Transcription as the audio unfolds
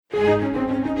We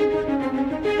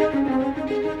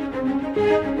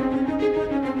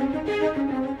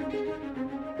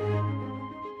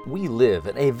live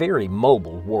in a very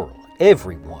mobile world.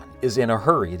 Everyone is in a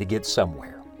hurry to get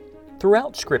somewhere.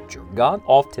 Throughout Scripture, God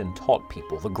often taught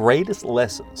people the greatest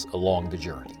lessons along the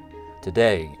journey.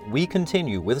 Today, we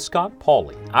continue with Scott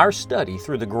Pauley, our study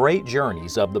through the great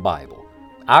journeys of the Bible.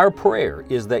 Our prayer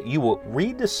is that you will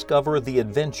rediscover the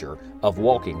adventure of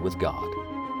walking with God.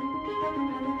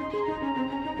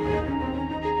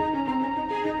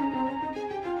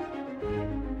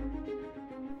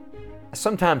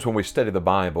 Sometimes when we study the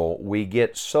Bible, we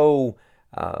get so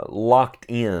locked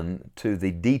in to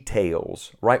the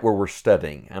details right where we're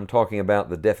studying. I'm talking about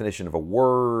the definition of a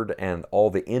word and all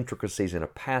the intricacies in a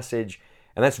passage,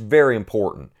 and that's very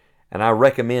important. And I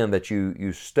recommend that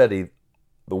you study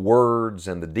the words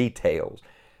and the details.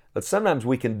 But sometimes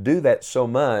we can do that so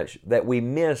much that we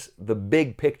miss the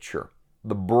big picture,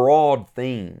 the broad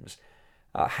themes,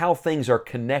 how things are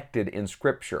connected in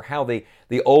Scripture, how the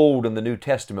Old and the New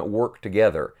Testament work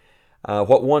together.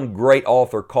 What one great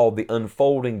author called the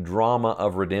unfolding drama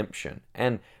of redemption.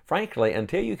 And frankly,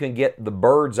 until you can get the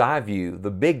bird's eye view, the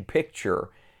big picture,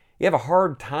 you have a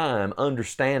hard time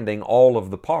understanding all of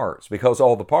the parts, because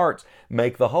all the parts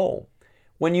make the whole.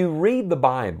 When you read the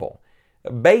Bible,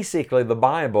 basically the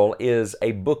Bible is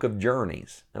a book of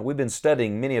journeys. And we've been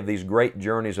studying many of these great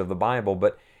journeys of the Bible,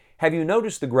 but have you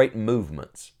noticed the great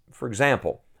movements? For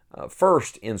example,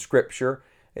 first in Scripture,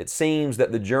 it seems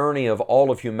that the journey of all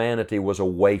of humanity was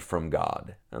away from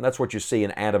God. And that's what you see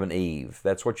in Adam and Eve.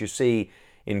 That's what you see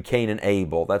in Cain and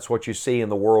Abel. That's what you see in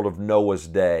the world of Noah's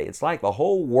day. It's like the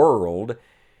whole world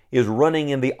is running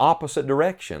in the opposite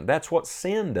direction. That's what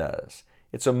sin does.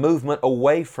 It's a movement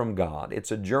away from God.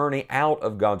 It's a journey out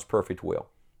of God's perfect will.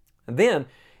 And then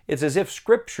it's as if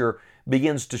Scripture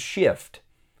begins to shift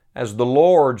as the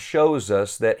Lord shows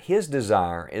us that His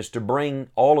desire is to bring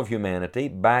all of humanity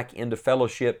back into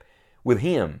fellowship with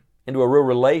Him, into a real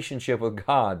relationship with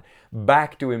God,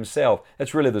 back to Himself.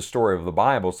 That's really the story of the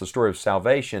Bible. It's the story of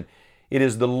salvation. It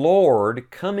is the Lord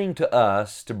coming to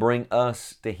us to bring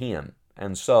us to Him.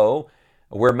 And so,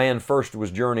 where man first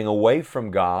was journeying away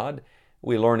from God,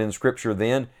 we learn in Scripture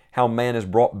then how man is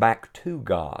brought back to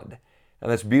God.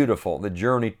 And that's beautiful, the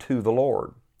journey to the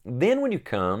Lord. Then when you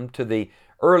come to the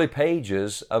early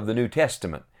pages of the New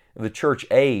Testament, the church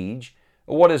age,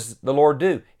 what does the Lord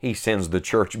do? He sends the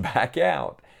church back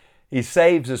out. He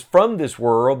saves us from this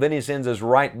world, then He sends us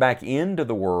right back into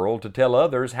the world to tell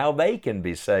others how they can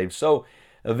be saved. So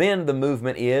then the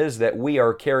movement is that we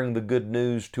are carrying the good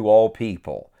news to all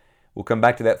people. We'll come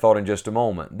back to that thought in just a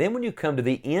moment. Then when you come to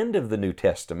the end of the New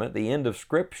Testament, the end of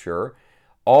Scripture,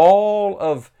 all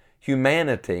of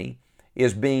humanity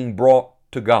is being brought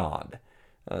to God.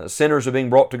 Sinners are being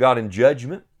brought to God in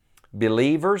judgment.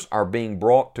 Believers are being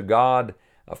brought to God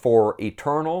for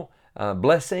eternal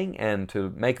blessing and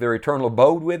to make their eternal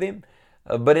abode with Him.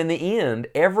 But in the end,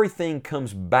 everything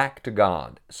comes back to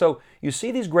God. So you see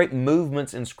these great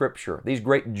movements in Scripture, these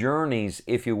great journeys,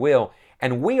 if you will,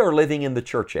 and we are living in the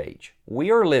church age.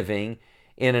 We are living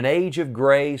in an age of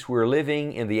grace. We're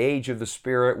living in the age of the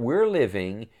Spirit. We're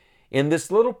living in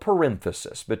this little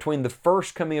parenthesis between the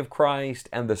first coming of Christ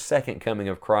and the second coming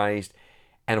of Christ.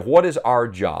 And what is our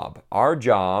job? Our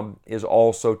job is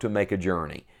also to make a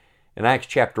journey. In Acts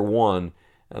chapter 1,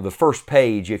 the first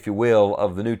page, if you will,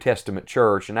 of the New Testament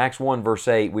church, in Acts 1 verse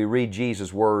 8, we read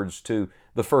Jesus' words to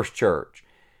the first church.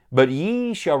 But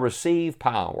ye shall receive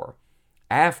power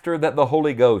after that the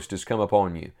Holy Ghost is come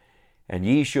upon you. And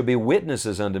ye shall be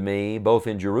witnesses unto me, both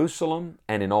in Jerusalem,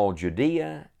 and in all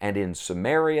Judea, and in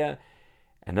Samaria,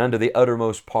 and unto the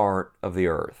uttermost part of the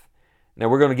earth. Now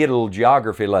we're going to get a little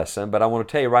geography lesson, but I want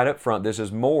to tell you right up front, this is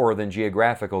more than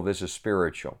geographical, this is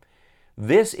spiritual.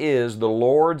 This is the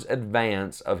Lord's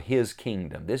advance of His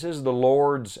kingdom. This is the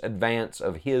Lord's advance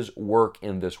of His work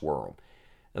in this world.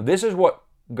 Now, this is what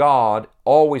God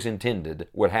always intended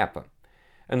would happen.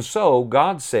 And so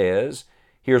God says,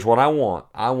 here's what I want.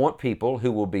 I want people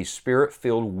who will be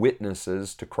Spirit-filled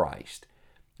witnesses to Christ.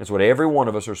 That's what every one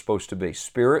of us are supposed to be,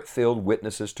 Spirit-filled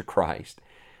witnesses to Christ.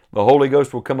 The Holy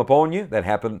Ghost will come upon you. That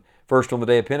happened first on the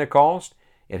day of Pentecost.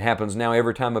 It happens now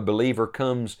every time a believer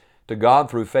comes to God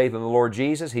through faith in the Lord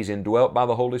Jesus. He's indwelt by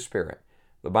the Holy Spirit.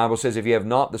 The Bible says if you have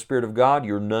not the Spirit of God,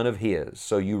 you're none of His.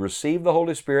 So you receive the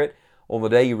Holy Spirit on the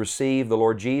day you receive the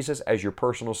Lord Jesus as your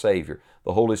personal Savior.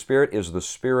 The Holy Spirit is the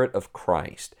Spirit of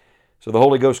Christ. So the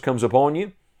Holy Ghost comes upon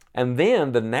you, and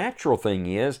then the natural thing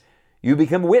is you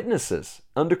become witnesses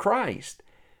unto Christ.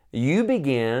 You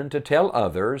begin to tell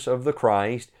others of the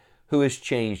Christ who has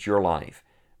changed your life.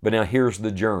 But now here's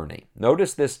the journey.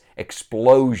 Notice this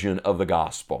explosion of the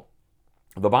gospel.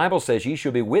 The Bible says, "Ye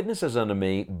shall be witnesses unto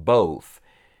me both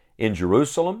in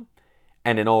Jerusalem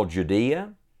and in all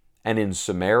Judea and in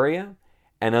Samaria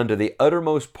and unto the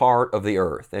uttermost part of the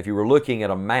earth." If you were looking at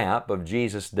a map of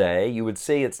Jesus' day, you would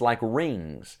see it's like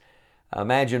rings.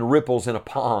 Imagine ripples in a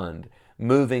pond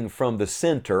moving from the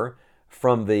center,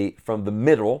 from the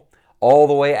middle, all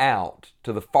the way out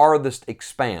to the farthest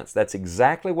expanse. That's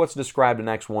exactly what's described in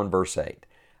Acts 1 verse 8.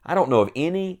 I don't know of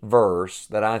any verse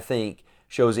that I think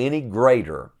shows any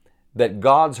greater that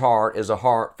God's heart is a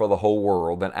heart for the whole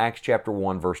world than Acts chapter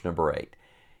 1 verse number 8.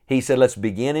 He said, let's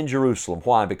begin in Jerusalem.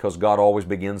 Why? Because God always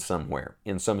begins somewhere,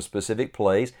 in some specific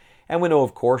place. And we know,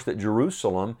 of course, that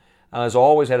Jerusalem has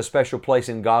always had a special place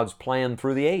in God's plan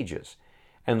through the ages.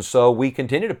 And so we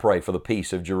continue to pray for the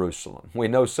peace of Jerusalem. We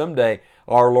know someday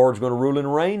our Lord's going to rule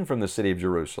and reign from the city of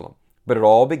Jerusalem. But it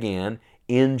all began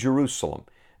in Jerusalem.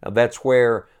 That's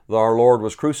where our Lord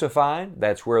was crucified.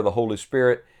 That's where the Holy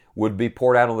Spirit would be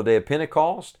poured out on the day of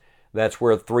Pentecost. That's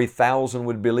where 3,000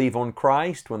 would believe on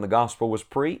Christ when the gospel was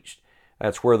preached.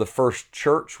 That's where the first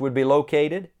church would be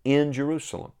located, in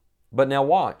Jerusalem. But now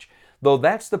watch. Though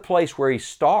that's the place where He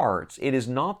starts, it is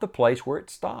not the place where it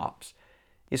stops.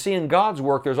 You see, in God's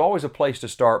work, there's always a place to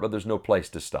start, but there's no place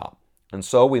to stop. And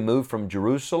so we move from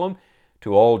Jerusalem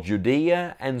to all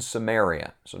Judea and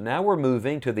Samaria. So now we're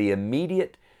moving to the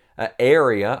immediate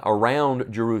area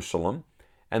around Jerusalem,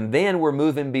 and then we're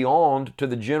moving beyond to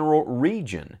the general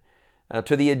region,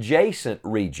 to the adjacent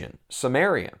region,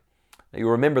 Samaria. You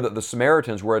remember that the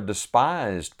Samaritans were a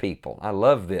despised people. I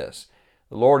love this.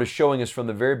 The Lord is showing us from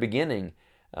the very beginning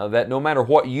that no matter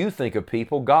what you think of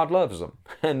people, God loves them.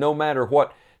 And no matter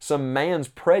what some man's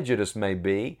prejudice may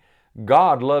be,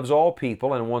 God loves all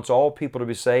people and wants all people to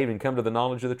be saved and come to the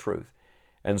knowledge of the truth.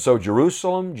 And so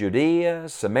Jerusalem, Judea,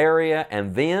 Samaria,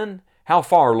 and then, how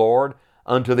far, Lord?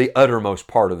 Unto the uttermost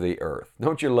part of the earth.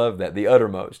 Don't you love that? The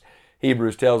uttermost.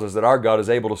 Hebrews tells us that our God is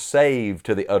able to save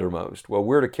to the uttermost. Well,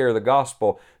 we're to carry the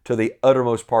gospel to the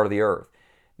uttermost part of the earth.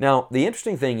 Now, the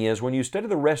interesting thing is, when you study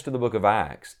the rest of the book of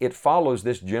Acts, it follows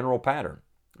this general pattern.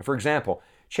 For example,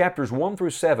 chapters 1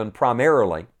 through 7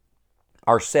 primarily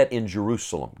are set in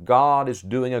Jerusalem. God is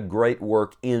doing a great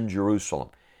work in Jerusalem.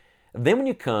 Then when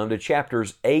you come to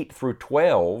chapters 8 through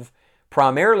 12,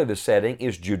 primarily the setting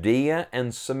is Judea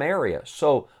and Samaria.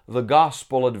 So the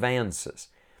gospel advances.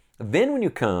 Then when you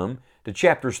come to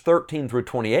chapters 13 through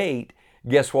 28,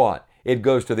 guess what? It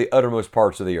goes to the uttermost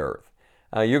parts of the earth.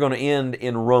 You're going to end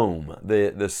in Rome,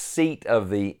 the seat of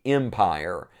the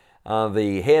empire,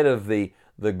 the head of the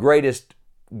greatest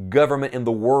government in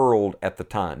the world at the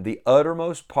time, the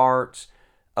uttermost parts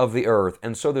of the earth.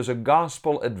 And so there's a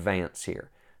gospel advance here.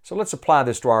 So let's apply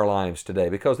this to our lives today,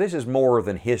 because this is more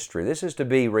than history. This is to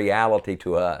be reality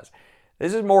to us.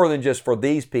 This is more than just for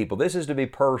these people. This is to be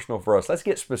personal for us. Let's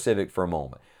get specific for a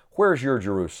moment. Where's your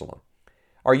Jerusalem?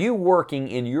 Are you working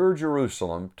in your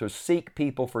Jerusalem to seek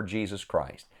people for Jesus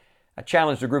Christ? I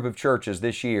challenged a group of churches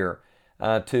this year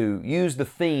to use the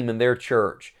theme in their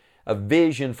church, a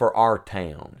vision for our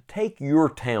town. Take your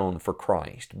town for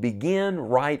Christ. Begin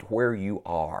right where you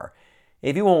are.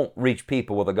 If you won't reach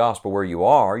people with the gospel where you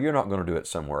are, you're not going to do it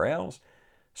somewhere else.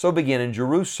 So begin in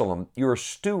Jerusalem. You're a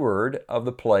steward of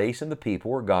the place and the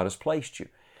people where God has placed you.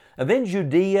 And then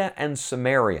Judea and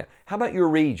Samaria. How about your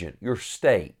region, your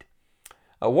state?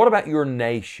 What about your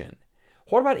nation?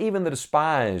 What about even the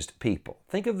despised people?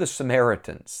 Think of the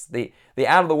Samaritans, the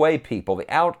out-of-the-way people,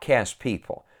 the outcast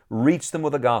people. Reach them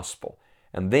with the gospel.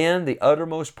 And then the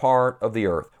uttermost part of the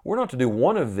earth. We're not to do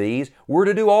one of these, we're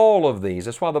to do all of these.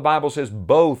 That's why the Bible says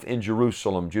both in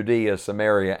Jerusalem, Judea,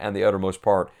 Samaria, and the uttermost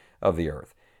part of the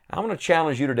earth. I want to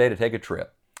challenge you today to take a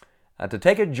trip, to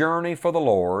take a journey for the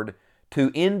Lord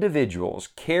to individuals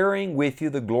carrying with you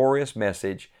the glorious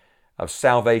message of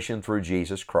salvation through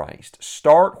Jesus Christ.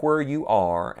 Start where you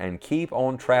are and keep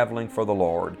on traveling for the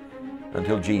Lord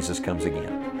until Jesus comes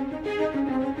again.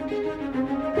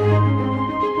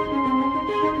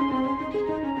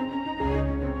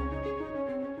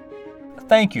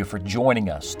 Thank you for joining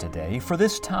us today for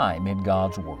this time in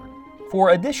God's Word. For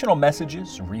additional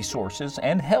messages, resources,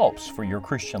 and helps for your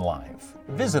Christian life,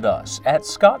 visit us at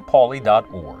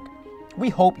scottpauley.org. We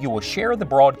hope you will share the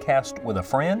broadcast with a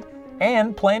friend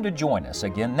and plan to join us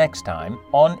again next time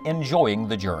on Enjoying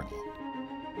the Journey.